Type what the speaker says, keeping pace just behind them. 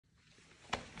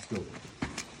Go.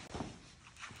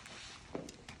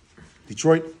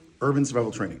 Detroit Urban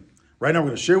Survival Training. Right now, we're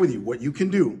going to share with you what you can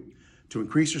do to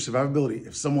increase your survivability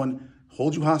if someone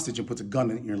holds you hostage and puts a gun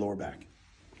in your lower back.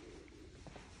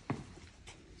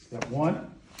 Step one,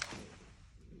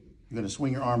 you're going to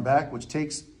swing your arm back, which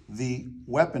takes the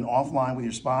weapon offline with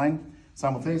your spine.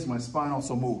 Simultaneously, my spine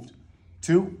also moved.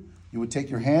 Two, you would take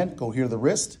your hand, go here to the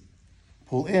wrist,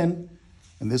 pull in,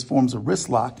 and this forms a wrist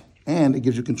lock, and it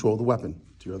gives you control of the weapon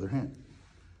to your other hand.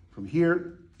 From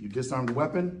here, you disarm the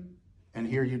weapon, and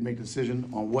here you'd make a decision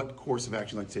on what course of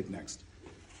action you'd like to take next.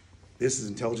 This is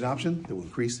an intelligent option that will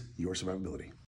increase your survivability.